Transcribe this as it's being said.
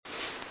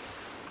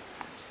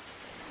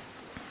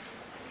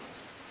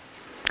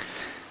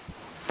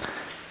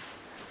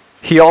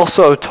He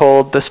also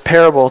told this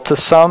parable to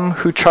some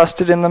who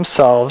trusted in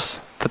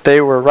themselves that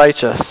they were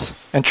righteous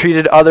and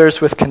treated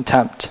others with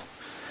contempt.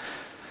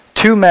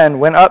 2 men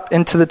went up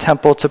into the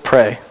temple to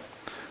pray,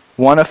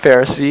 one a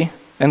Pharisee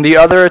and the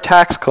other a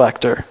tax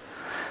collector.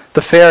 The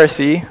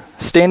Pharisee,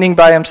 standing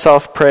by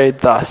himself,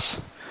 prayed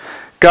thus,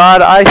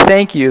 God, I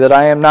thank you that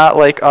I am not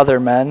like other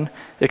men,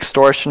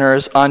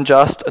 extortioners,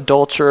 unjust,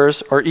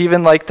 adulterers, or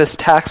even like this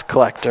tax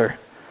collector.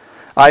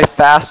 I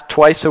fast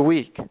twice a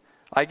week.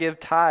 I give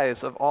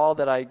tithes of all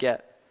that I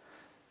get.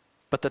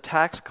 But the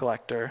tax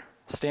collector,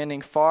 standing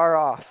far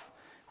off,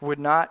 would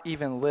not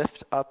even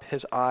lift up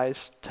his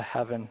eyes to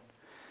heaven.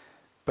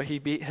 But he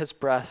beat his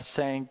breast,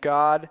 saying,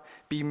 God,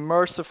 be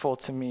merciful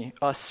to me,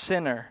 a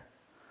sinner.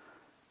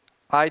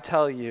 I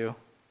tell you,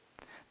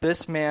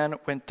 this man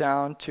went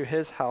down to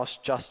his house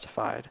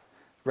justified,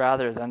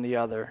 rather than the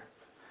other.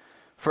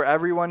 For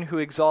everyone who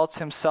exalts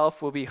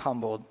himself will be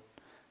humbled,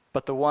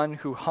 but the one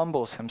who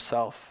humbles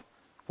himself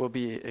will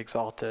be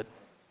exalted.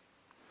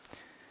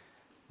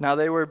 Now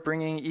they were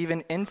bringing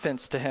even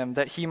infants to him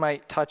that he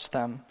might touch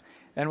them.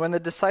 And when the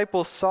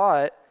disciples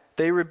saw it,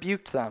 they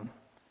rebuked them.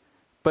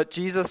 But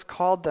Jesus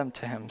called them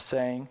to him,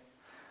 saying,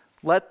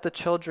 Let the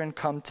children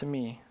come to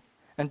me,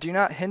 and do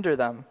not hinder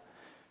them,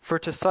 for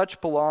to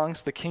such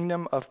belongs the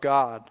kingdom of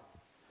God.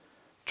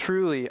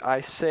 Truly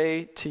I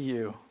say to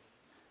you,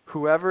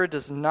 whoever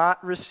does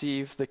not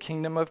receive the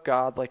kingdom of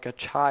God like a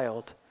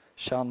child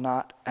shall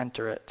not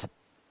enter it.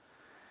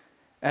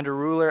 And a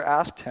ruler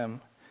asked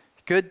him,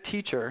 Good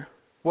teacher,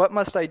 what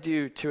must I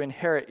do to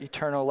inherit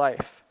eternal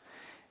life?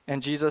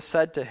 And Jesus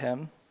said to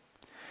him,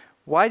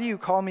 Why do you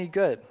call me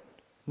good?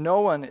 No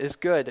one is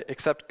good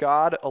except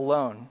God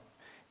alone.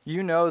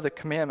 You know the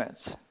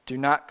commandments. Do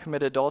not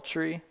commit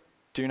adultery.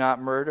 Do not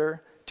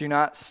murder. Do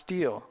not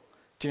steal.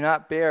 Do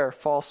not bear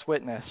false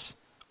witness.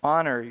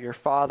 Honor your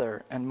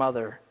father and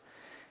mother.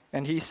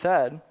 And he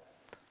said,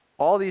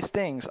 All these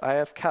things I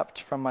have kept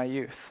from my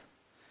youth.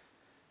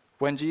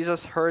 When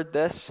Jesus heard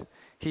this,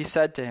 he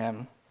said to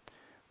him,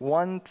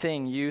 One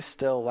thing you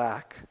still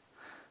lack.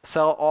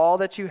 Sell all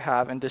that you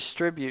have and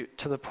distribute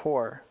to the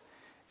poor,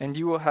 and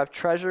you will have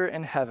treasure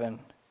in heaven.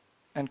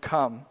 And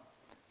come,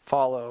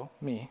 follow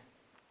me.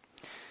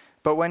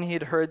 But when he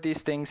had heard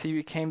these things, he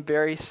became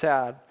very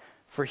sad,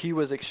 for he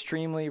was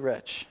extremely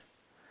rich.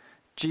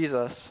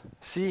 Jesus,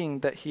 seeing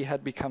that he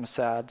had become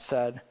sad,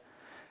 said,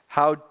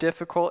 How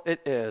difficult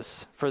it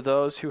is for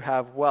those who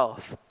have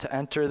wealth to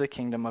enter the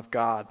kingdom of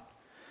God.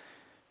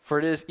 For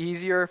it is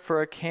easier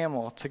for a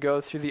camel to go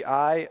through the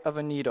eye of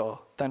a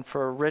needle than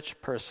for a rich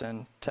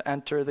person to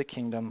enter the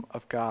kingdom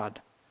of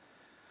God.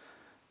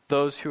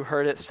 Those who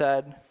heard it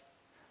said,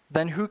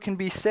 Then who can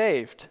be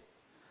saved?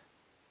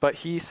 But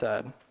he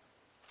said,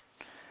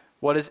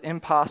 What is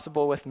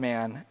impossible with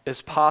man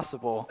is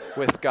possible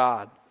with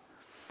God.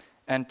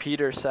 And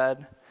Peter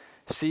said,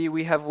 See,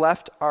 we have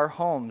left our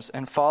homes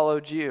and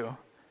followed you.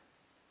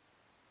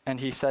 And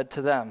he said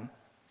to them,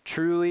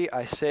 Truly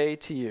I say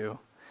to you,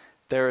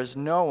 there is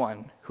no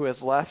one who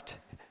has left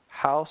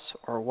house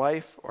or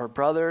wife or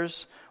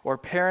brothers or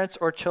parents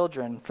or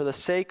children for the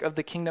sake of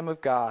the kingdom of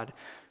God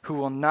who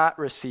will not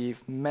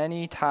receive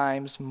many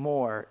times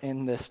more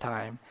in this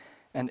time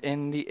and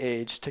in the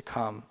age to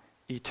come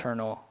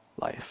eternal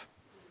life.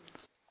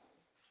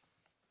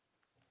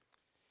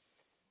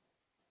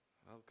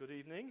 Well, good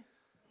evening.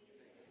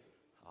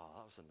 Oh,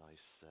 that was a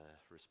nice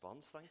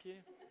response, thank you.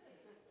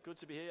 Good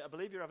to be here. I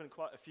believe you're having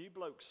quite a few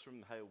blokes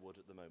from Halewood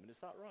at the moment, is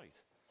that right?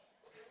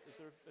 Is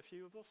there a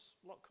few of us,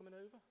 lot coming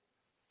over,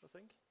 I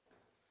think?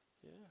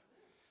 Yeah.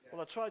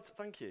 Well,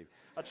 thank you.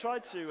 I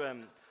tried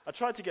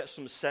to get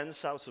some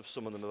sense out of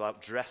some of them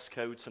about dress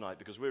code tonight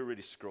because we're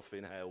really scruffy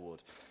in Halewood.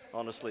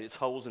 Honestly, it's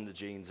holes in the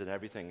jeans and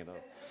everything, you know.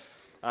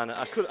 And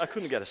I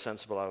couldn't get a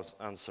sensible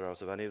answer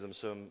out of any of them,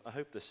 so I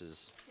hope this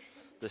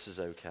is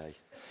okay.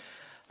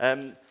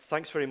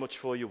 Thanks very much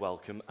for your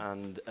welcome,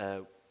 and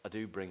I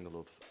do bring the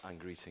love and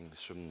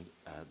greetings from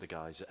the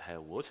guys at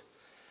Halewood.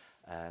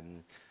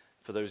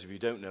 For those of you who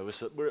don't know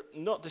us, we're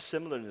not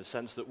dissimilar in the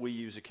sense that we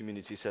use a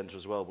community centre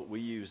as well, but we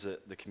use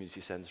the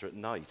community centre at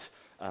night,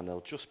 and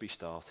they'll just be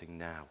starting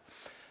now.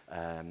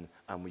 And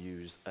we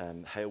use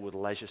Halewood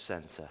Leisure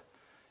Centre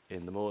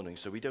in the morning,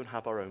 so we don't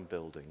have our own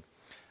building.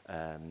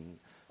 And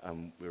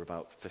we're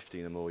about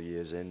 15 or more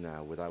years in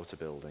now without a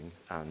building,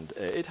 and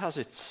it has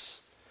its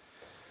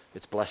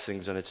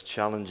blessings and its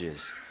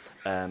challenges.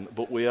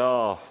 But we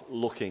are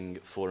looking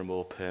for a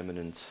more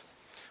permanent.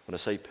 When I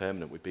say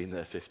permanent, we've been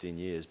there 15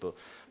 years, but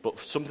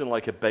something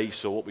like a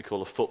base or what we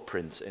call a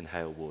footprint in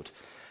Halewood.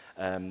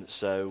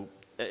 So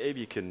if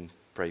you can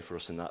pray for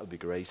us, and that would be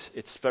great.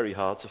 It's very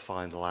hard to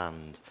find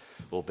land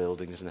or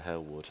buildings in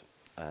Halewood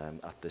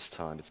at this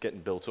time. It's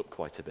getting built up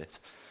quite a bit,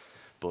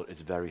 but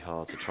it's very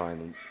hard to try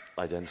and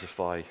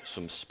identify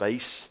some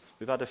space.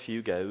 We've had a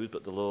few goes,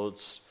 but the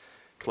Lord's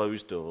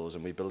closed doors,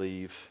 and we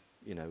believe,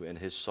 in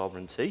His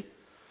sovereignty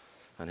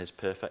and His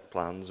perfect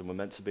plans, and we're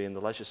meant to be in the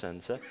leisure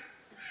centre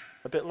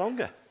a bit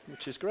longer,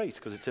 which is great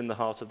because it's in the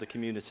heart of the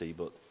community,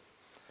 but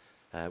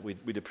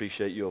we'd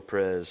appreciate your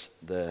prayers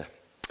there.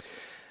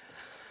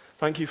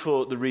 Thank you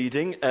for the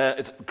reading.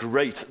 It's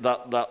great,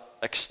 that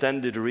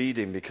extended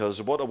reading,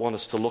 because what I want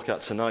us to look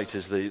at tonight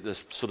is the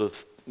sort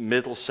of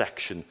middle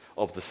section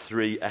of the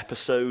 3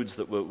 episodes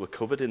that were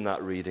covered in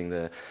that reading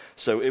there.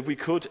 So if we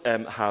could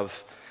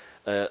have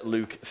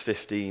Luke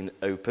 15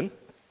 open.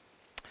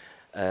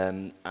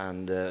 Sorry, what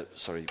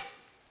am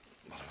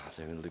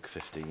I doing? Luke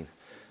 15.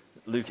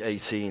 Luke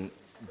 18,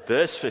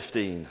 verse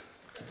 15.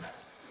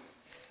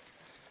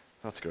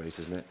 That's great,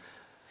 isn't it?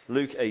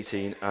 Luke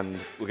 18, and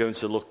we're going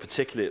to look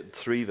particularly at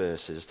 3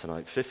 verses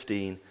tonight,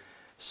 15,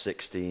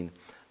 16,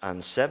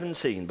 and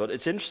 17. But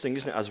it's interesting,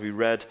 isn't it, as we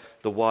read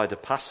the wider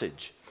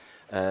passage,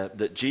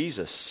 that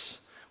Jesus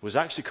was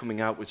actually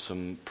coming out with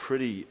some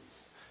pretty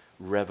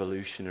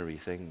revolutionary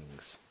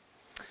things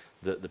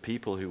that the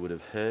people who would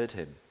have heard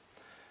him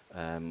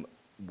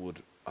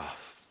would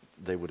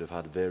have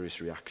had various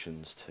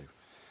reactions to.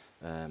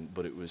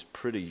 But it was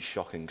pretty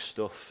shocking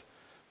stuff,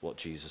 what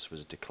Jesus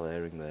was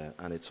declaring there,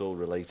 and it's all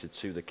related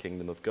to the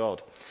kingdom of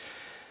God.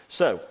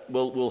 So,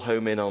 we'll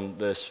home in on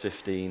verse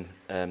 15,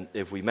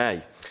 if we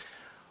may.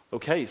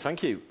 Okay,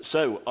 thank you.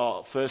 So,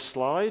 our first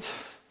slide.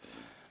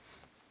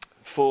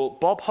 For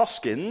Bob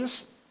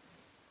Hoskins,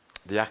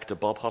 the actor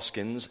Bob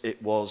Hoskins,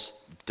 it was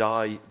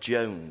Di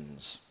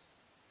Jones.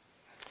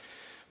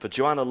 For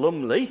Joanna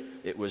Lumley,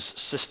 it was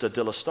Sister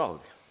Dillastog.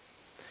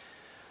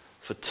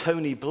 For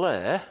Tony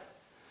Blair,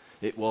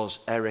 it was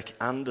Eric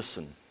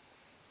Anderson.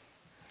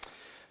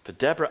 For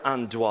Deborah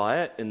Ann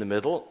Dwyer in the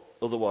middle,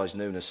 otherwise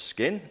known as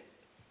Skin,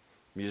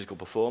 musical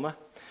performer,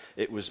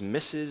 it was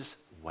Mrs.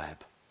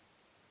 Webb.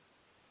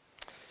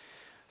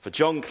 For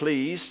John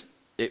Cleese,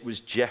 it was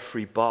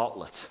Jeffrey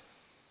Bartlett.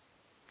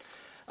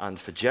 And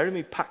for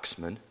Jeremy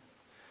Paxman,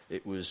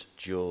 it was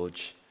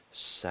George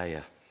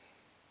Sayer.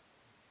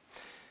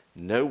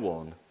 No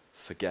one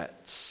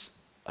forgets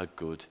a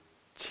good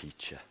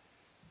teacher.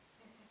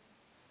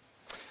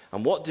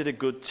 And what did a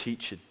good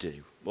teacher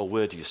do? Well,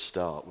 where do you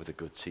start with a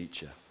good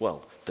teacher?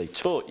 Well, they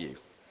taught you.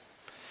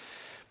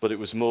 But it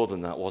was more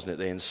than that, wasn't it?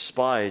 They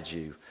inspired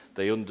you.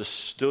 They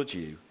understood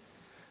you.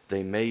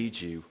 They made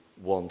you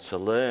want to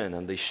learn.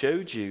 And they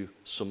showed you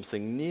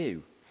something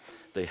new.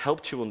 They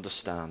helped you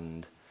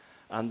understand.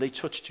 And they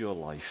touched your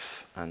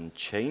life and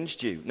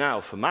changed you.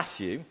 Now, for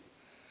Matthew,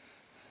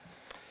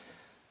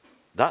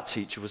 that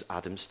teacher was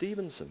Adam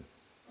Stevenson.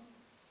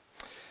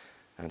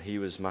 And he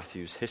was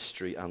Matthew's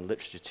history and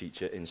literature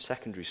teacher in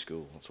secondary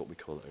school. That's what we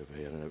call it over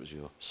here. I know it was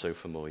your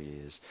sophomore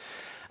years.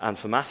 And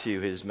for Matthew,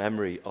 his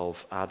memory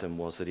of Adam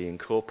was that he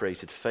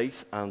incorporated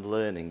faith and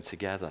learning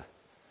together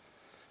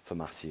for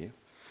Matthew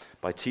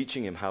by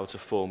teaching him how to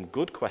form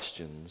good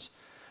questions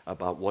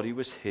about what he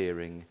was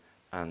hearing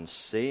and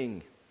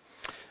seeing,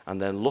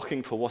 and then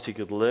looking for what he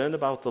could learn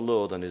about the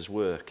Lord and his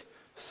work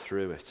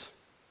through it.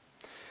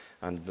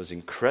 And was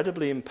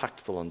incredibly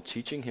impactful on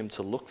teaching him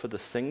to look for the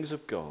things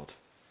of God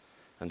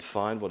and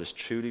find what is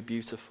truly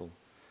beautiful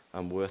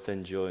and worth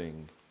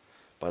enjoying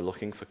by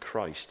looking for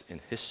Christ in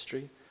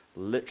history,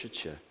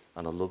 literature,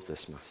 and I love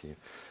this, Matthew,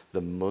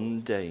 the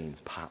mundane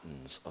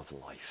patterns of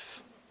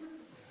life,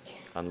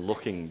 and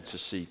looking to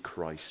see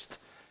Christ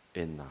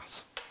in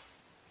that.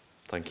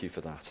 Thank you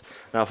for that.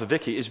 Now for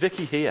Vicky, is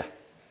Vicky here?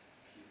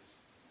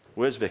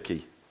 Where's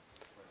Vicky?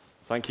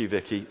 Thank you,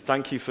 Vicky.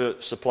 Thank you for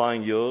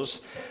supplying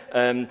yours.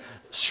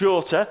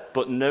 Shorter,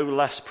 but no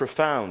less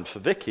profound. For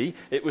Vicky,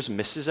 it was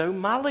Mrs.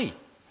 O'Malley.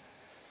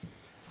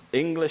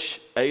 English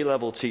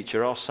A-level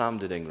teacher. Our Sam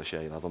did English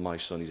A-level. My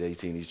son, he's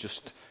 18. He's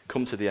just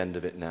come to the end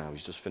of it now.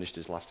 He's just finished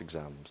his last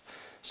exams.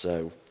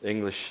 So,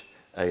 English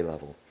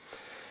A-level.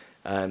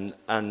 And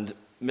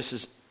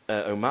Mrs.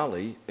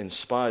 O'Malley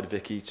inspired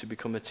Vicky to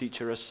become a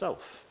teacher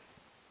herself.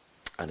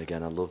 And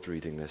again, I loved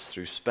reading this.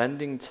 Through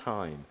spending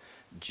time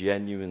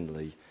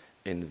genuinely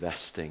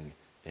investing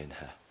in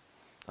her.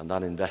 And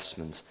that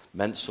investment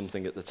meant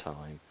something at the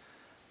time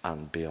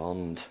and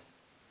beyond.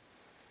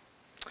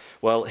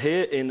 Well,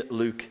 here in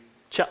Luke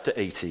chapter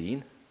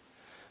 18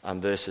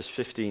 and verses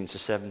 15 to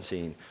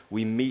 17,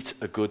 we meet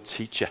a good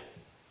teacher.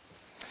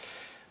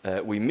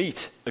 We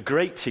meet a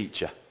great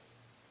teacher.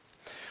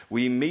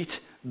 We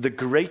meet the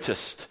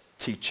greatest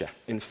teacher.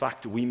 In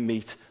fact, we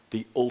meet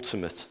the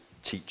ultimate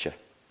teacher.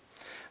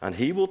 And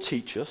he will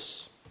teach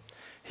us,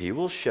 he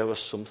will show us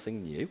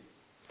something new,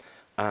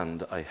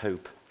 and I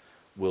hope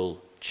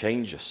will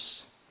change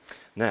us.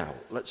 Now,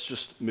 let's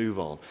just move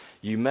on.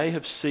 You may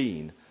have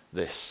seen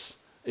this.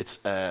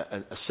 It's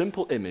a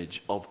simple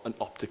image of an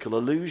optical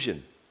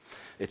illusion.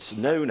 It's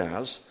known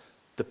as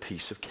the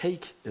piece of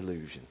cake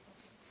illusion.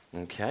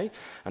 Okay?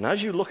 And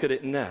as you look at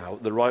it now,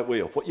 the right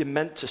way up, what you're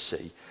meant to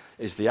see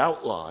is the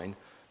outline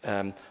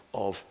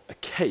of a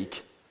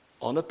cake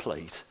on a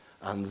plate,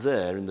 and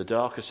there in the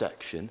darker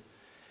section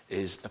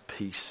is a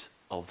piece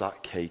of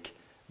that cake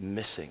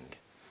missing.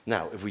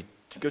 Now, if we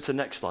go to the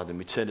next slide and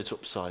we turn it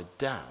upside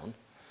down,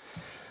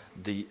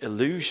 the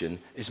illusion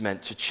is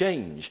meant to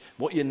change.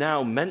 What you're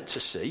now meant to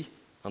see,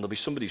 and there'll be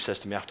somebody who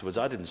says to me afterwards,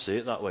 I didn't see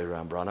it that way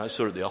around, Brian, I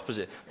saw it the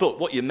opposite. But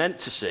what you're meant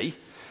to see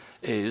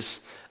is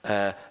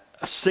a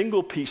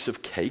single piece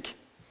of cake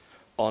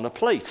on a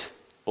plate,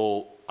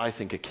 or I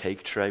think a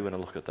cake tray when I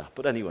look at that.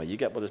 But anyway, you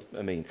get what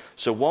I mean.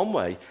 So one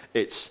way,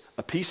 it's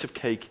a piece of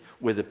cake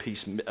with a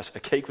piece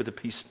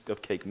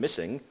of cake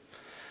missing.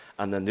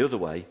 And then the other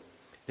way,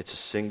 it's a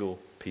single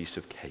piece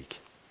of cake.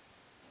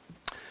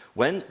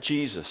 When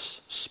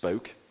Jesus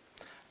spoke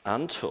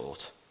and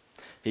taught,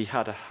 he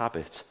had a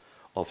habit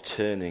of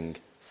turning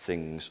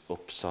things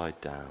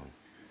upside down.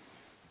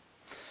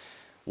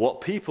 What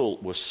people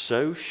were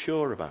so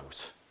sure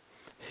about,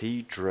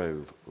 he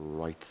drove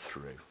right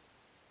through.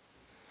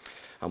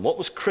 And what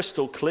was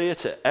crystal clear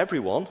to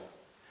everyone,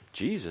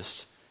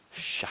 Jesus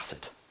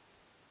shattered.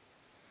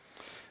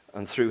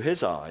 And through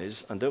his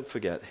eyes, and don't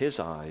forget, his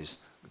eyes,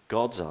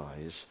 God's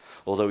eyes,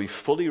 although he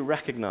fully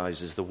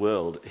recognizes the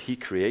world he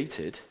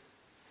created,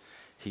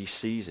 he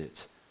sees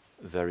it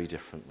very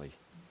differently.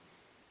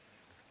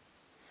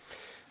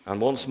 And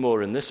once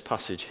more in this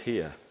passage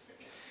here,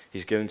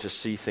 he's going to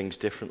see things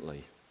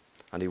differently.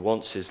 And he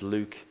wants his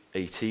Luke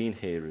 18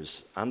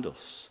 hearers and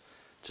us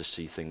to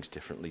see things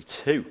differently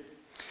too.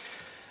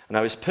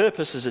 Now his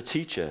purpose as a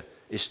teacher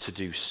is to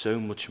do so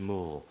much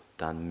more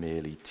than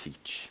merely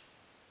teach.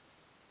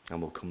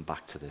 And we'll come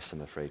back to this,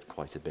 I'm afraid,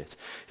 quite a bit.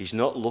 He's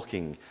not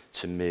looking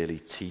to merely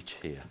teach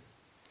here.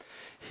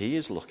 He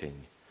is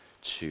looking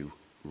to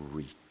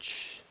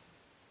reach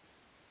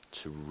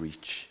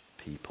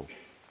people.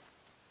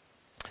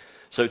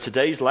 So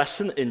today's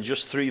lesson in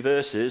just 3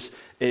 verses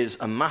is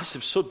a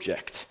massive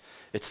subject.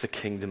 It's the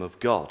kingdom of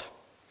God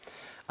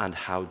and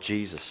how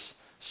Jesus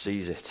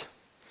sees it.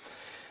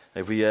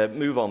 If we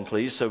move on,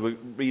 please. So we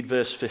read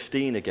verse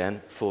 15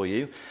 again for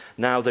you.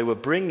 Now they were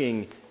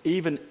bringing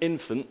even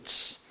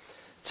infants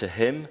to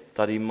him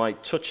that he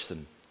might touch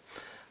them.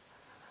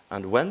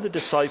 And when the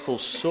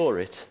disciples saw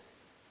it,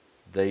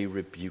 they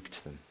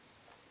rebuked them.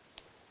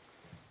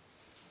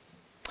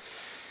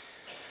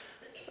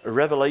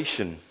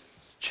 Revelation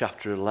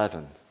chapter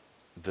 11,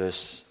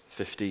 verse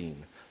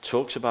 15,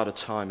 talks about a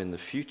time in the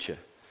future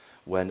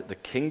when the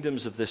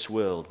kingdoms of this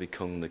world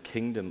become the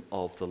kingdom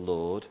of the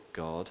Lord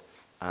God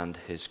and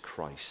his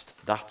Christ.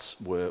 That's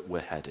where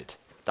we're headed.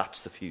 That's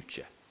the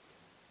future.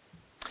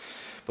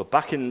 But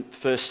back in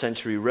first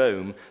century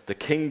Rome, the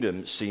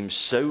kingdom seems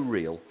so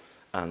real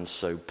and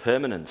so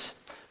permanent.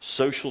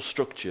 Social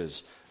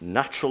structures,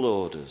 natural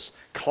orders,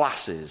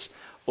 classes,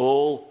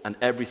 all and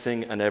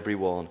everything and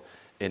everyone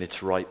in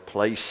its right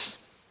place.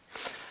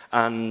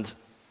 And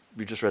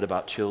we just read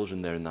about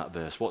children there in that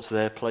verse. What's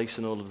their place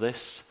in all of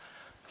this?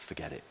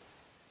 Forget it.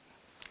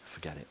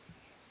 Forget it.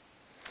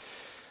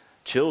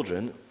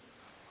 Children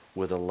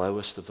were the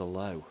lowest of the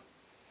low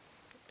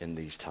in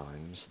these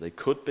times. They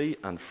could be,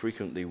 and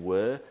frequently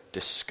were,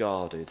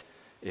 discarded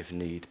if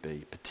need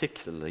be,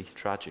 particularly,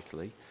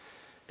 tragically,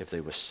 if they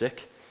were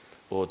sick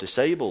or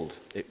disabled.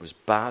 It was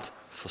bad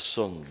for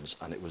sons,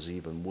 and it was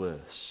even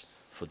worse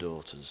for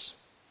daughters.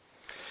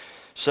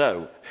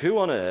 So, who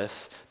on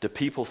earth do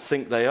people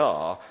think they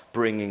are,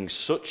 bringing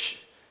such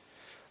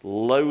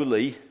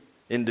lowly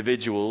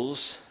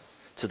individuals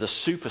to the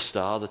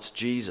superstar that's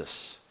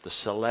Jesus, the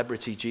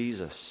celebrity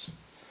Jesus,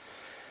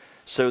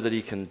 so that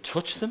he can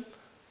touch them,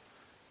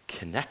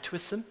 connect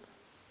with them,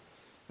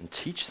 and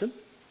teach them?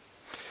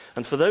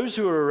 And for those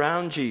who are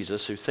around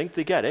Jesus, who think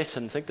they get it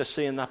and think they're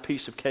seeing that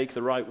piece of cake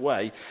the right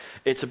way,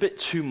 it's a bit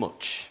too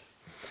much.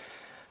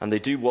 And they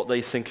do what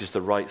they think is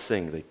the right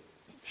thing. They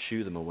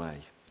shoo them away.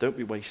 Don't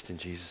be wasting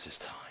Jesus'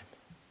 time.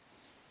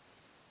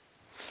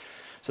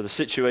 So the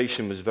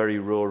situation was very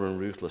raw and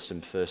ruthless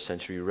in first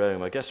century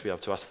Rome. I guess we have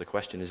to ask the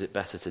question, is it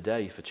better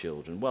today for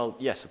children? Well,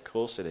 yes, of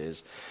course it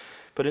is.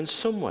 But in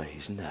some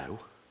ways, no.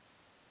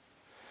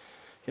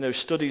 You know,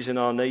 studies in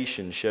our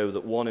nation show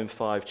that 1 in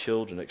 5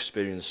 children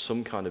experience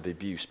some kind of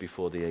abuse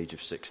before the age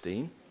of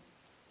 16.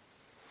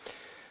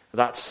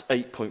 That's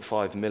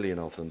 8.5 million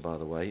of them, by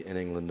the way, in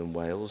England and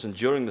Wales. And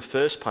during the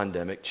first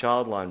pandemic,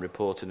 Childline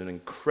reported an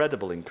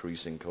incredible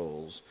increase in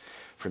calls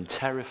from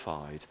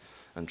terrified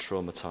and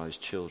traumatized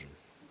children,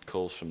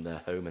 calls from their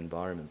home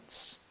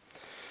environments.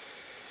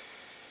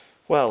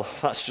 Well,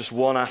 that's just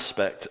one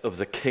aspect of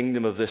the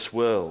kingdom of this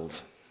world.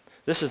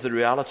 This is the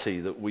reality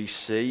that we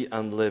see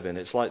and live in.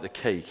 It's like the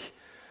cake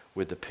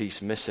with the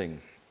piece missing.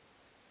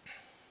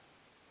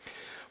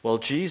 Well,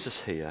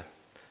 Jesus here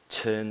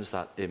turns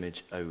that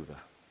image over.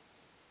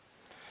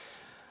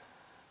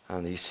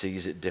 And he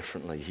sees it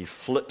differently. He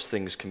flips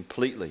things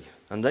completely.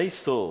 And they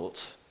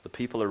thought, the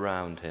people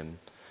around him,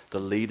 the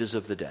leaders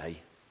of the day,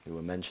 who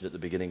were mentioned at the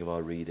beginning of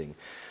our reading,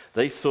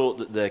 they thought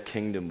that their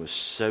kingdom was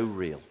so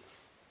real.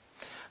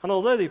 And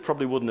although they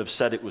probably wouldn't have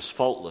said it was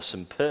faultless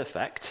and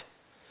perfect,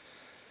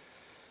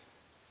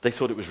 they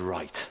thought it was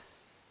right.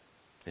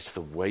 It's the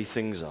way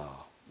things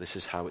are. This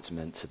is how it's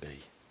meant to be,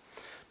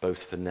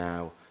 both for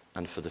now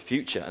and for the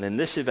future. And in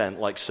this event,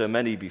 like so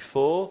many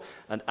before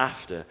and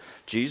after,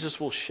 Jesus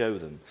will show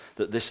them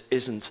that this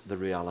isn't the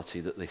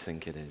reality that they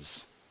think it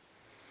is.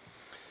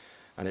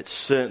 And it's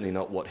certainly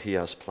not what he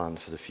has planned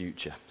for the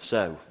future.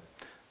 So,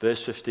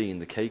 verse 15,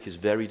 the cake is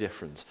very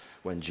different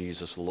when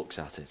Jesus looks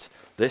at it.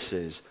 This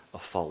is a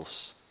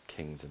false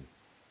kingdom.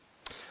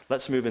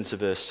 Let's move into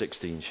verse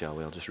 16, shall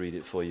we? I'll just read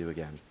it for you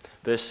again.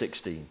 Verse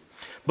 16.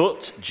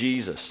 But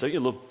Jesus, don't you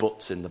love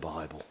buts in the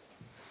Bible?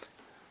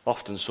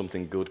 Often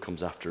something good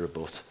comes after a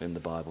but in the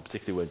Bible,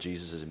 particularly where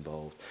Jesus is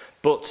involved.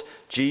 But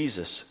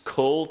Jesus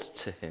called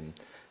to him,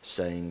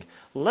 saying,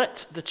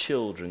 let the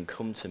children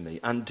come to me,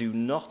 and do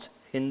not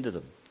hinder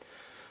them,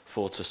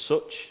 for to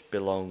such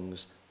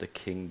belongs the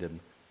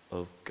kingdom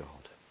of God.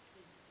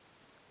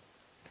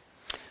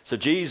 So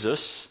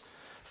Jesus,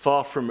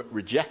 far from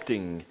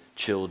rejecting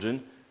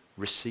children,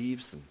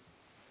 receives them.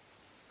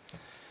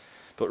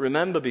 But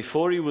remember,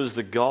 before he was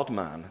the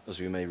God-man,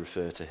 as we may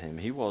refer to him,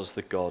 he was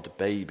the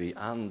God-baby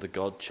and the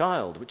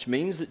God-child, which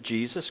means that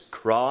Jesus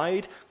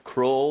cried,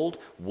 crawled,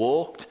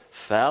 walked,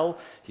 fell.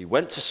 He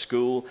went to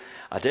school.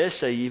 I dare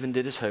say he even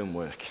did his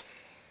homework.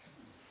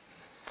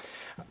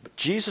 But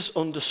Jesus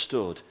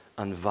understood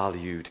and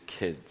valued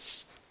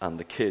kids, and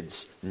the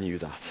kids knew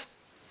that.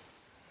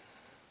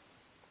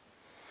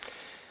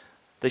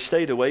 They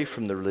stayed away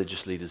from the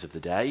religious leaders of the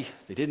day.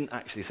 They didn't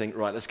actually think,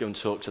 right, let's go and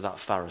talk to that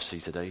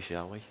Pharisee today,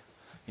 shall we?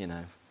 You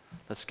know,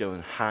 let's go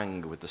and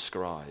hang with the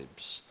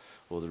scribes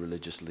or the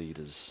religious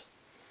leaders.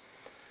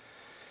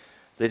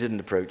 They didn't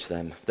approach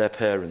them. Their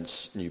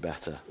parents knew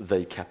better.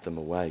 They kept them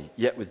away.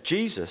 Yet with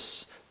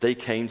Jesus, they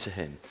came to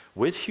him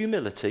with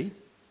humility,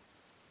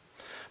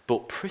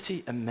 but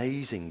pretty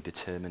amazing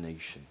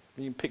determination.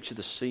 You can picture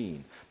the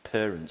scene,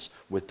 parents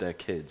with their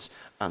kids,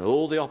 and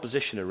all the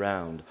opposition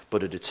around,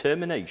 but a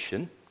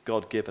determination,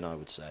 God-given I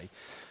would say,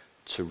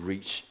 to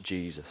reach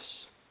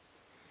Jesus.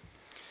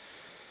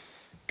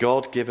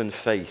 God-given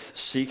faith,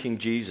 seeking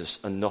Jesus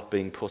and not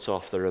being put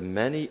off. There are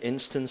many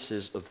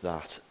instances of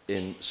that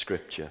in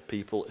Scripture.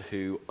 People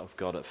who have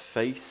got a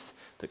faith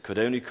that could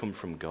only come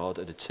from God,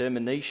 a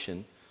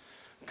determination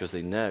because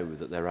they know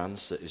that their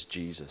answer is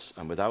Jesus,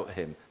 and without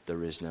him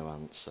there is no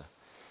answer.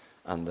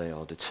 And they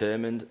are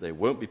determined, they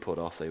won't be put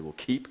off, they will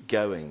keep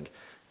going.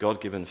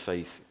 God-given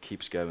faith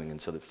keeps going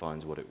until it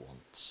finds what it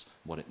wants,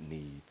 what it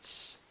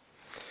needs.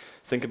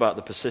 Think about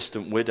the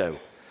persistent widow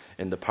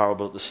in the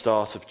parable at the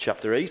start of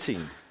chapter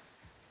 18.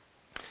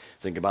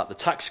 Think about the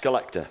tax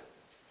collector,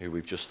 who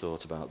we've just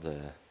thought about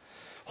there.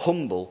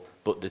 Humble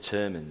but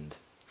determined.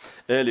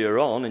 Earlier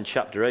on in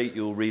chapter 8,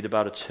 you'll read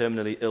about a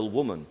terminally ill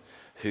woman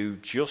who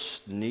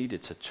just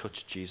needed to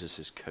touch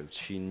Jesus' coat.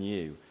 She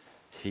knew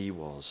he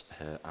was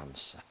her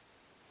answer.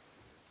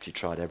 She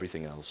tried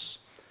everything else.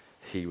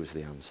 He was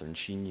the answer, and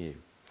she knew.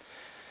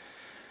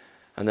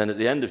 And then at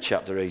the end of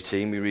chapter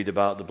 18, we read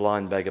about the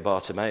blind beggar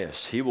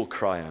Bartimaeus. He will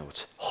cry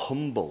out,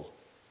 humble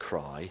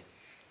cry,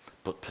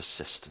 but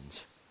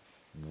persistent.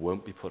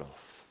 Won't be put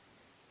off.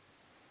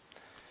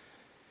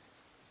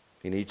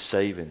 He needs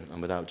saving,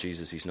 and without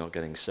Jesus, he's not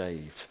getting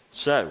saved.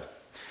 So,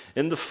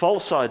 in the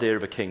false idea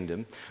of a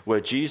kingdom,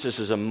 where Jesus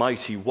is a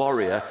mighty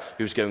warrior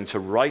who's going to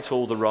right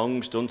all the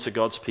wrongs done to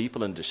God's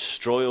people and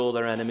destroy all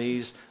their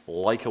enemies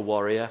like a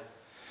warrior,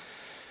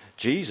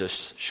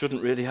 Jesus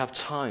shouldn't really have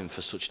time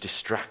for such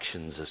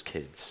distractions as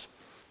kids.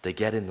 They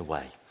get in the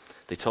way.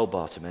 They told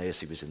Bartimaeus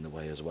he was in the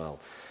way as well.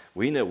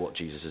 We know what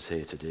Jesus is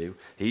here to do.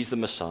 He's the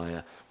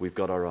Messiah. We've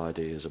got our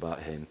ideas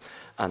about him.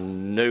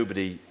 And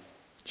nobody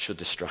should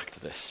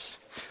distract this.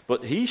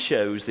 But he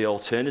shows the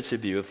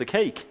alternative view of the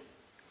cake.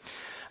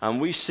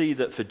 And we see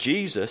that for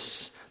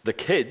Jesus, the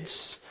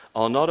kids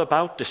are not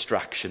about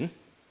distraction.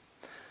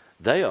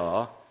 They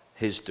are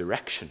his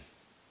direction.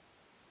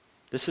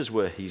 This is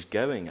where he's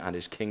going and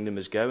his kingdom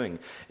is going.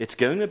 It's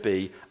going to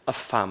be a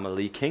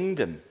family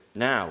kingdom.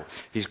 Now,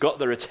 he's got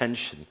their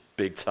attention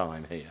big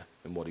time here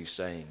in what he's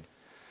saying.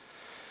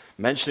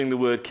 Mentioning the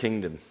word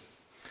kingdom,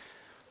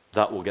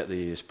 that will get the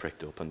ears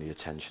pricked up and the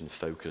attention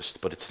focused,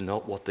 but it's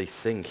not what they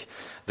think.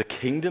 The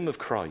kingdom of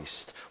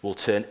Christ will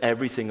turn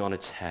everything on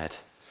its head.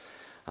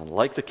 And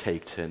like the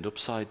cake turned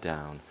upside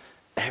down,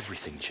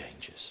 everything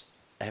changes.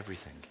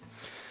 Everything.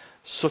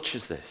 Such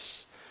as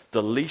this,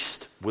 the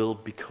least will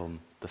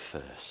become the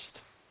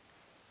first.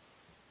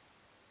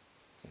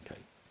 Okay.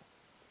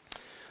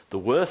 The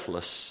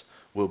worthless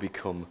will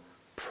become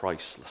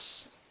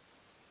priceless.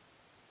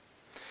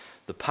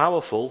 The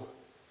powerful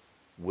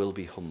will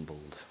be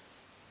humbled.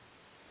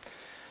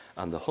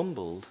 And the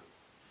humbled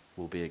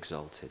will be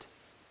exalted.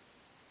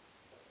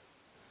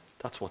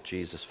 That's what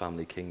Jesus'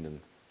 family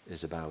kingdom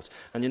is about.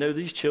 And you know,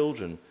 these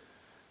children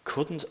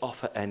couldn't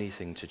offer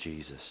anything to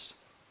Jesus.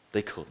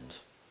 They couldn't.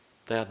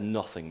 They had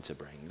nothing to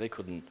bring. They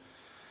couldn't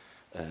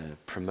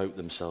promote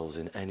themselves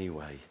in any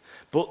way.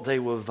 But they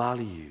were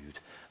valued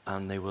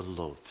and they were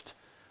loved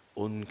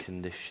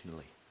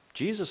unconditionally.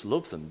 Jesus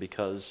loved them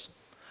because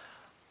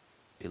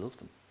he loved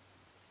them.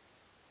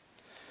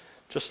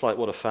 Just like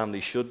what a family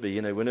should be.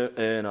 You know, we don't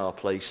earn our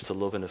place to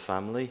love in a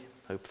family,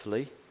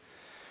 hopefully.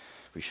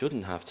 We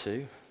shouldn't have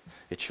to.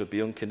 It should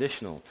be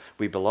unconditional.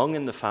 We belong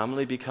in the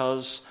family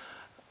because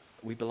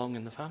we belong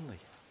in the family.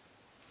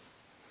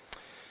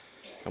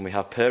 And we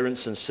have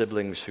parents and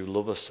siblings who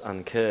love us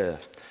and care.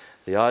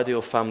 The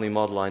ideal family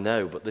model I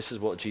know, but this is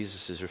what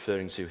Jesus is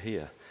referring to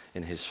here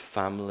in his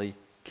family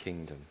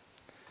kingdom.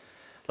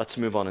 Let's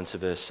move on into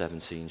verse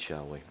 17,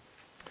 shall we?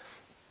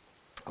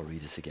 I'll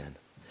read it again.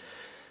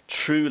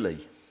 Truly,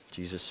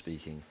 Jesus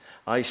speaking,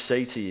 I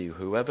say to you,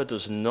 whoever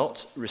does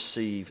not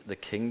receive the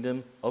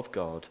kingdom of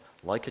God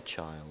like a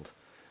child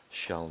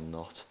shall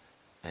not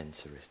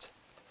enter it.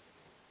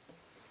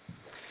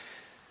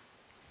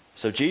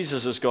 So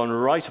Jesus has gone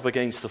right up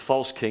against the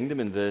false kingdom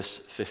in verse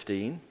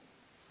 15.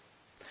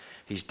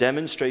 He's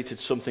demonstrated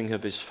something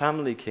of his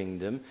family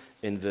kingdom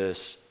in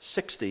verse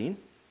 16.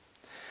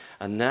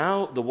 And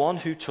now the one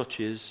who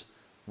touches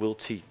will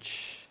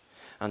teach.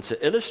 And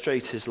to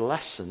illustrate his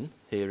lesson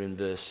here in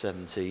verse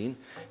 17,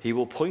 he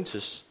will point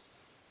us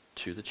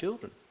to the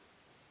children.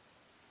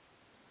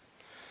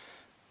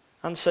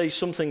 And say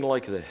something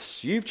like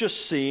this: you've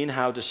just seen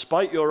how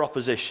despite your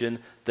opposition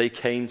they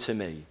came to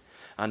me,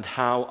 and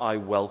how I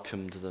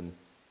welcomed them.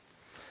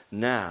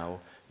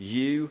 Now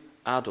you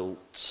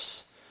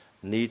adults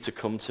need to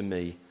come to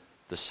me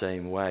the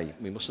same way.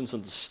 We mustn't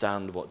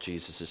understand what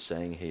Jesus is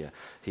saying here.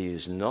 He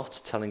is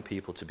not telling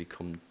people to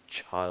become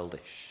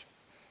childish.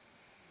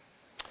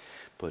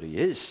 But he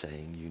is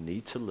saying you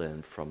need to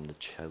learn from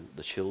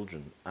the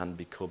children and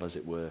become, as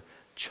it were,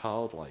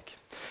 childlike.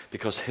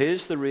 Because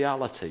here's the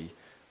reality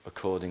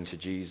according to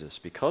Jesus.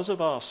 Because of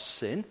our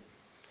sin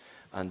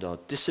and our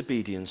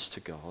disobedience to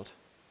God,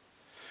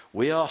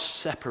 we are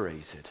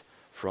separated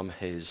from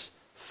his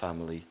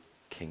family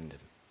kingdom.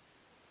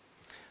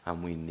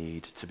 And we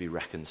need to be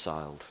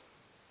reconciled.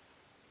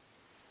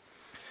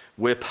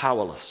 We're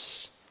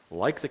powerless.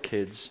 Like the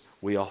kids,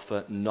 we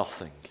offer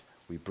nothing.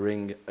 We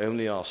bring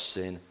only our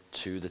sin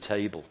to the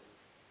table.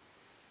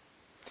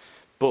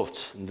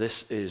 But, and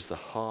this is the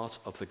heart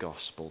of the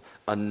gospel,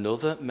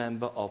 another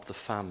member of the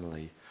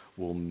family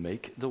will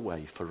make the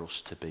way for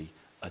us to be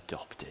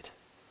adopted.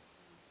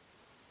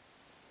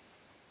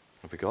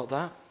 Have we got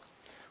that?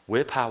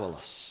 We're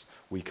powerless.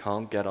 We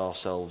can't get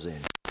ourselves in.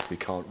 We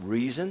can't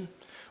reason.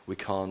 We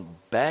can't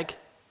beg.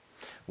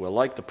 We're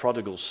like the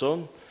prodigal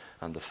son,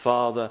 and the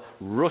father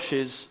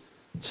rushes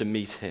to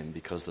meet him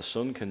because the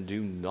son can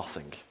do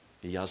nothing.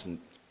 He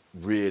hasn't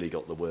really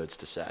got the words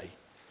to say.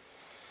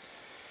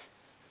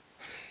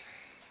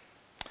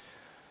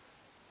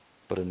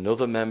 But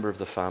another member of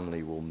the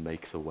family will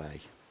make the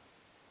way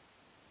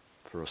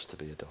for us to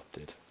be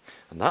adopted.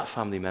 And that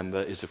family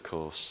member is, of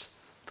course,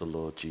 the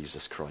Lord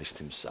Jesus Christ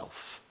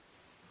himself.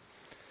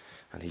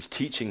 And he's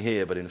teaching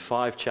here, but in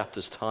 5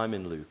 chapters' time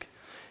in Luke,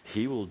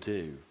 he will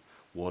do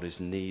what is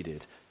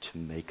needed to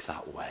make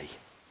that way.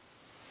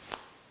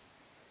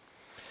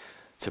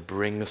 To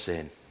bring us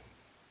in.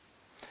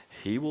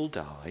 He will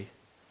die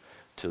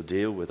to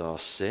deal with our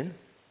sin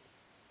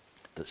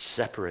that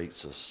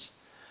separates us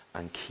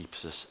and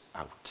keeps us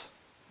out.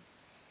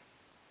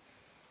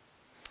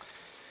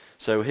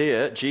 So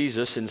here,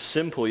 Jesus, in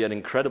simple yet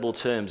incredible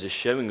terms, is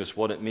showing us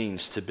what it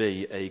means to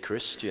be a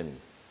Christian.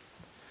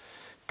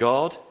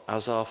 God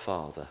as our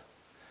Father,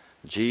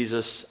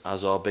 Jesus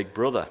as our big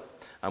brother,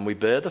 and we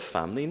bear the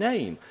family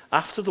name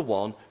after the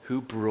one who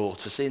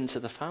brought us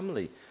into the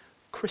family,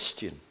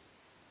 Christian.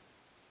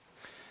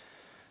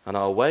 And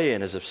our way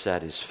in, as I've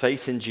said, is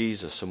faith in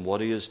Jesus and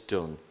what he has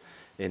done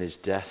in his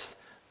death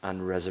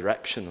and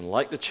resurrection. And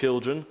like the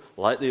children,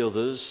 like the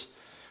others,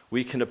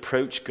 we can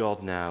approach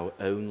God now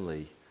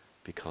only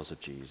because of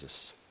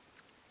Jesus.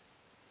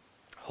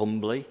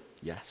 Humbly,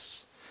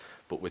 yes,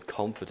 but with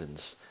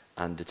confidence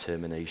and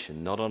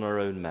determination, not on our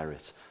own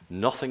merit,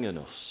 nothing in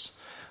us,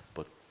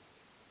 but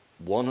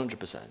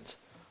 100%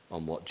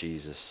 on what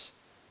Jesus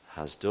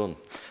has done.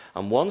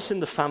 And once in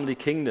the family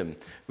kingdom,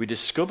 we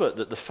discover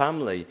that the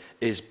family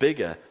is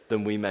bigger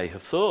than we may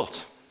have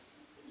thought.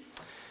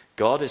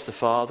 God is the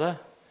Father,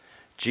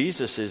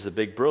 Jesus is the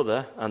big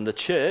brother, and the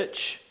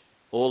church,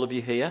 all of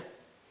you here,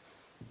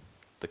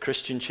 the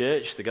Christian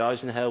church, the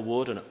guys in Hale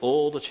Wood, and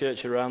all the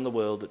church around the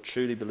world that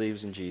truly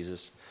believes in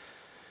Jesus,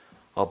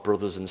 are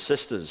brothers and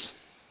sisters.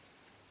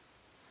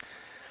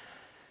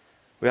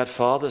 We had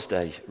Father's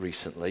Day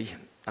recently,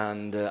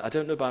 and I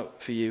don't know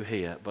about for you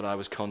here, but I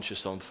was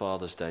conscious on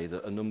Father's Day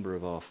that a number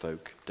of our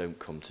folk don't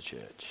come to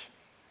church.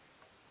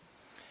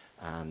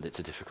 And it's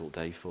a difficult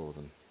day for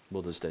them.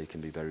 Mother's Day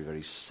can be very,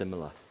 very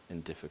similar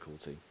in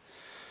difficulty.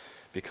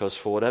 Because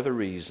for whatever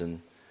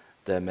reason,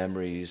 their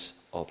memories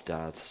of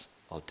dads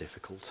are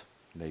difficult.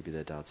 Maybe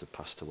their dads have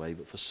passed away,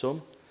 but for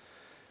some,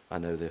 I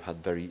know they've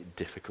had very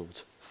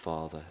difficult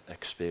father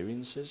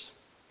experiences.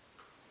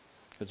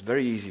 It's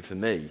very easy for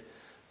me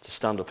to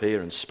stand up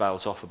here and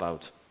spout off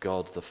about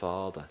God the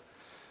Father.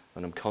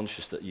 And I'm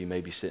conscious that you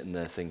may be sitting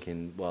there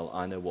thinking, well,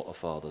 I know what a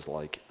father's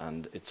like,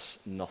 and it's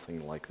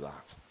nothing like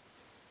that.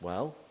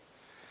 Well,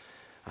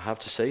 I have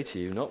to say to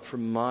you, not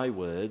from my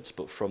words,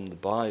 but from the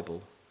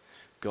Bible,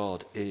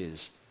 God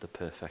is the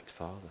perfect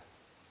Father.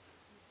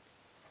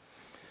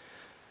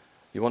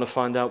 You want to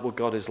find out what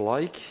God is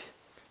like?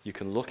 You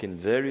can look in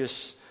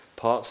various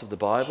parts of the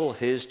Bible.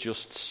 Here's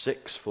just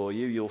 6 for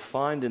you. You'll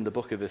find in the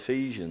book of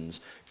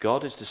Ephesians,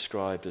 God is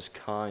described as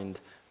kind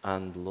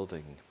and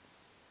loving.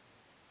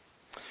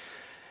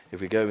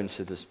 If we go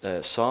into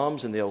the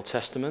Psalms in the Old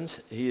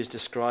Testament, he is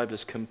described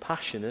as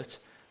compassionate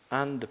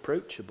and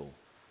approachable.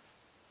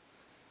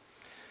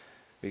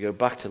 We go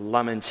back to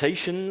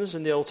Lamentations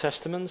in the Old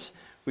Testament.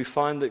 we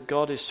find that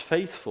God is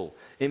faithful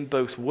in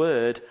both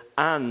word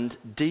and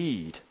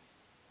deed.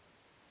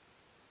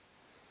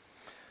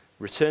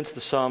 Return to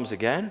the Psalms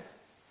again.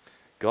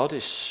 God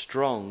is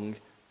strong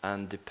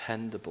and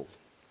dependable.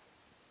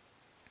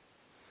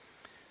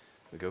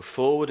 We go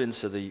forward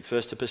into the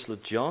first epistle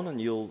of John,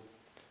 and you'll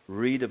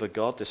read of a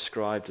God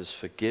described as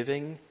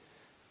forgiving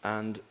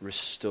and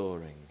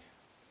restoring.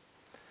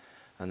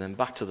 And then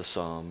back to the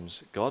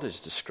Psalms, God is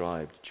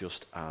described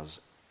just as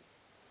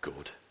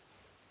good.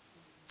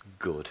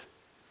 Good.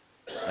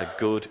 A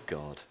good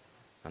God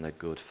and a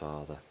good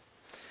Father.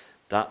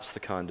 That's the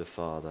kind of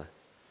Father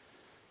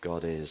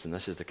God is, and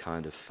this is the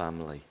kind of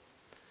family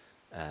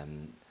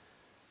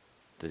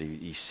that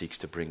he seeks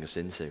to bring us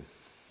into.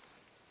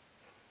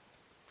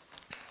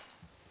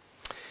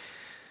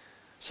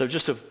 So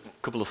just a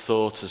couple of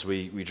thoughts as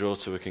we draw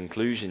to a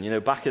conclusion. You know,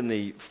 back in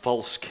the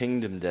false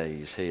kingdom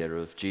days here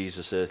of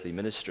Jesus' earthly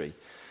ministry,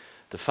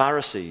 the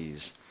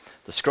Pharisees,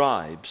 the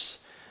scribes,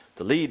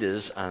 the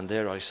leaders, and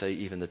dare I say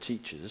even the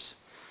teachers,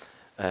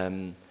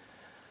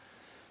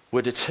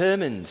 were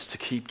determined to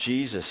keep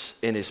Jesus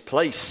in his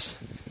place.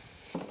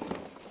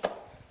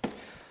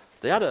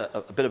 They had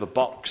a bit of a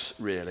box,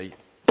 really,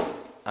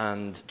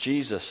 and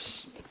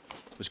Jesus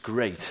was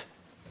great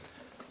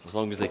as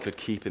long as they could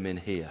keep him in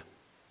here.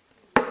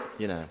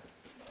 You know,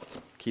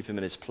 keep him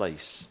in his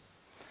place.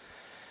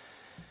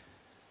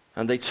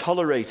 And they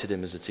tolerated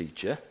him as a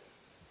teacher.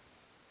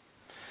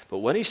 But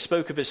when he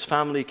spoke of his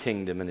family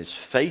kingdom and his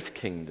faith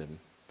kingdom,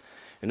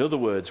 in other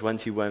words, when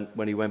he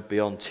went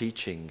beyond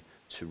teaching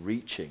to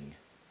reaching,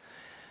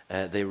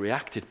 they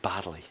reacted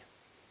badly.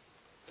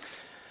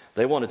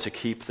 They wanted to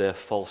keep their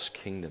false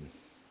kingdom.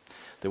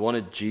 They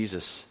wanted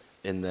Jesus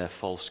in their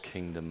false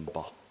kingdom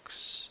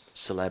box.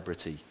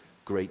 Celebrity,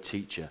 great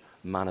teacher,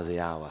 man of the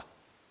hour.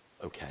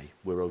 Okay,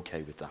 we're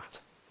okay with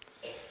that.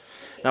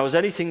 Now, has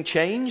anything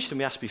changed? And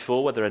we asked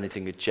before whether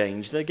anything had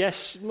changed. And I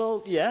guess,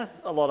 well, yeah,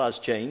 a lot has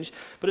changed.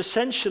 But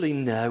essentially,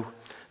 no,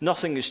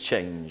 nothing has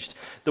changed.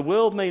 The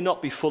world may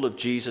not be full of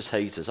Jesus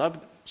haters. I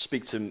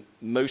speak to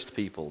most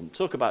people and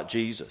talk about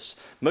Jesus.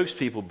 Most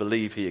people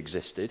believe he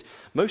existed.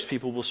 Most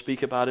people will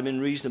speak about him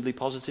in reasonably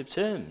positive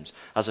terms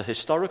as a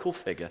historical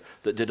figure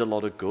that did a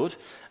lot of good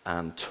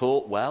and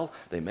taught well.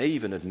 They may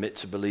even admit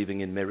to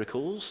believing in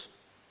miracles.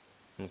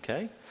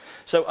 Okay?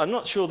 So I'm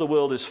not sure the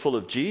world is full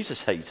of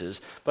Jesus haters,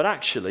 but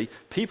actually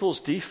people's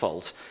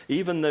default,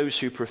 even those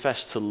who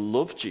profess to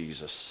love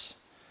Jesus,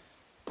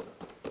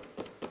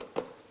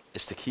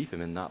 is to keep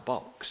him in that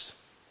box.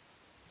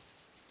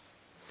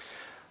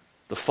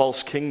 The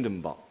false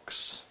kingdom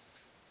box.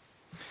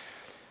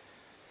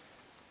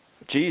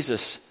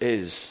 Jesus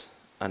is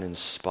an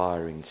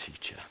inspiring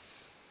teacher.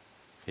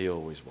 He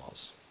always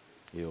was.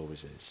 He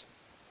always is.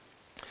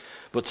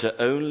 But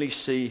to only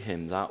see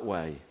him that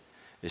way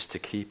is to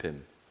keep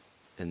him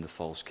in the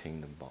false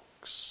kingdom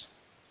box.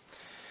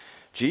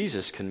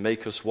 Jesus can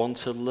make us want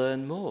to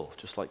learn more,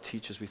 just like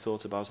teachers we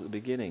thought about at the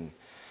beginning.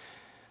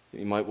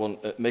 He might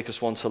make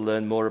us want to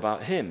learn more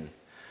about him.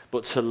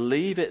 But to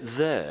leave it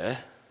there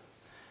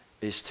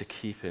is to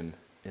keep him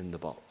in the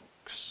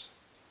box.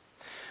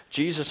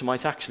 Jesus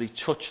might actually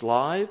touch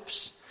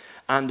lives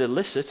and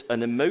elicit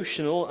an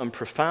emotional and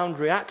profound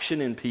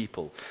reaction in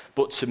people.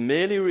 But to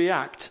merely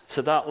react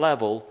to that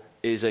level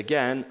is,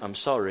 again, I'm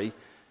sorry,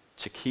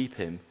 to keep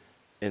him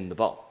in the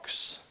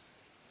box.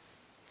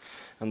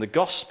 And the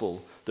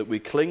gospel that we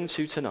cling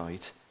to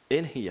tonight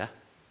in here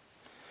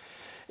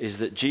is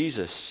that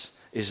Jesus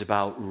is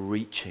about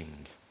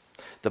reaching.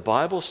 The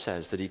Bible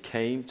says that he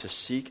came to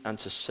seek and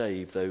to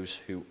save those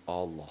who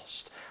are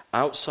lost,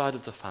 outside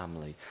of the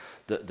family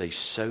that they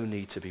so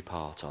need to be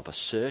part of, a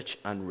search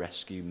and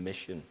rescue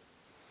mission.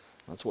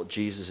 That's what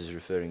Jesus is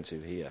referring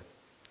to here.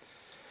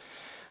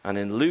 And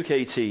in Luke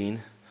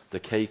 18, the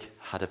cake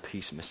had a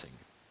piece missing.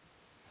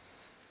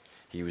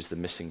 He was the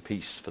missing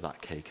piece for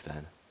that cake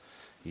then.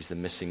 He's the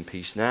missing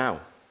piece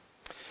now.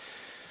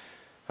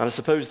 And I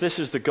suppose this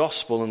is the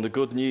gospel and the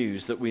good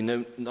news that we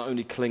not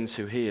only cling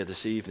to here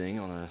this evening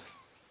on a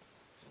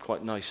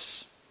quite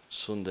nice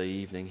Sunday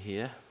evening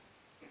here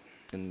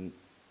in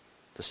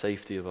the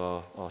safety of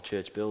our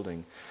church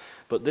building,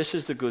 but this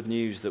is the good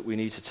news that we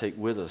need to take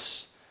with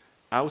us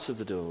out of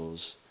the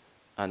doors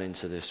and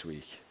into this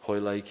week.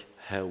 Hoylake,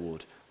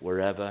 Harewood,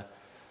 wherever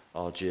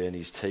our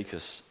journeys take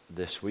us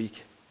this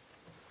week.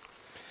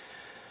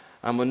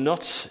 And we're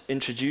not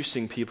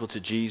introducing people to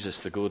Jesus,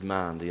 the good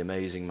man, the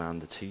amazing man,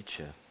 the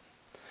teacher.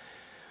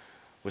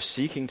 We're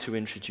seeking to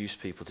introduce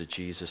people to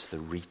Jesus, the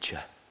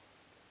reacher.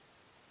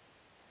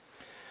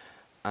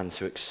 And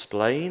to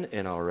explain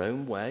in our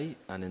own way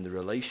and in the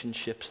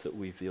relationships that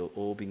we've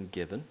all been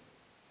given.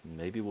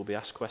 Maybe we'll be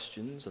asked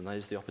questions, and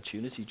there's the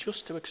opportunity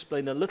just to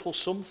explain a little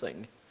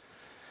something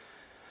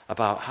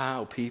about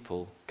how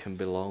people can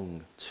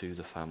belong to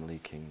the family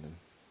kingdom.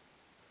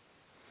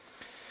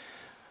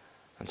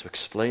 And to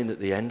explain that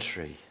the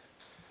entry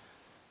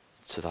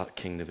to that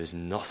kingdom is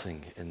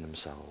nothing in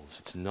themselves.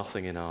 It's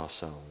nothing in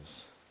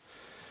ourselves.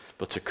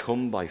 But to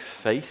come by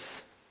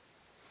faith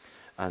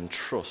and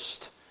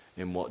trust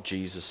in what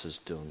Jesus has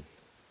done.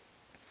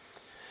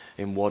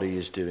 in what he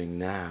is doing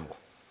now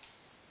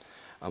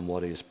and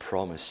what he has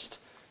promised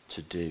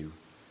to do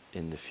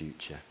in the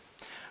future.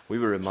 We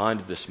were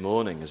reminded this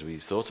morning as we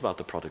thought about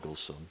the prodigal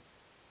son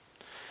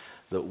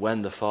that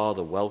when the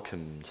father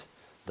welcomed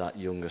that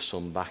younger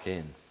son back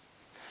in,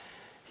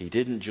 he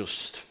didn't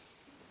just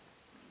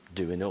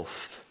do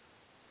enough.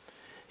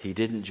 He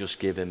didn't just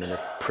give him an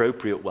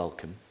appropriate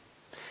welcome.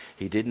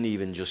 He didn't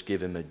even just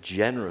give him a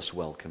generous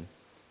welcome.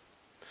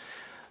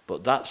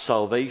 But that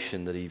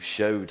salvation that he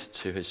showed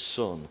to his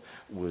son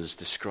was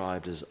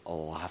described as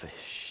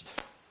lavished,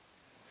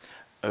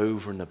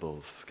 over and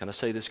above. Can I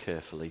say this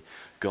carefully?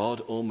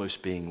 God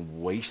almost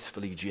being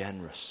wastefully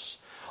generous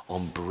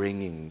on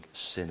bringing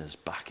sinners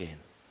back in.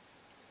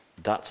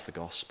 That's the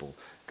gospel.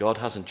 God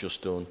hasn't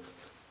just done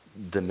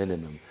the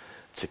minimum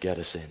to get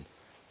us in,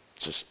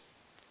 just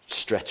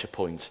stretch a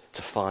point,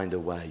 to find a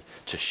way,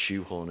 to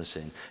shoehorn us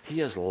in. He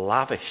has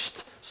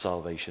lavished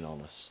salvation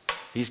on us.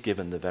 He's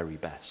given the very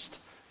best,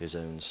 his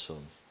own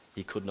son.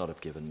 He could not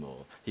have given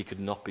more. He could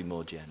not be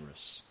more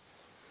generous.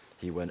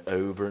 He went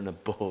over and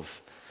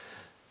above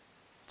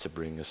to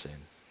bring us in.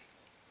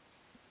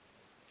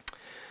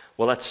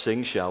 Well, let's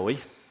sing, shall we,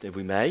 if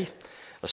we may.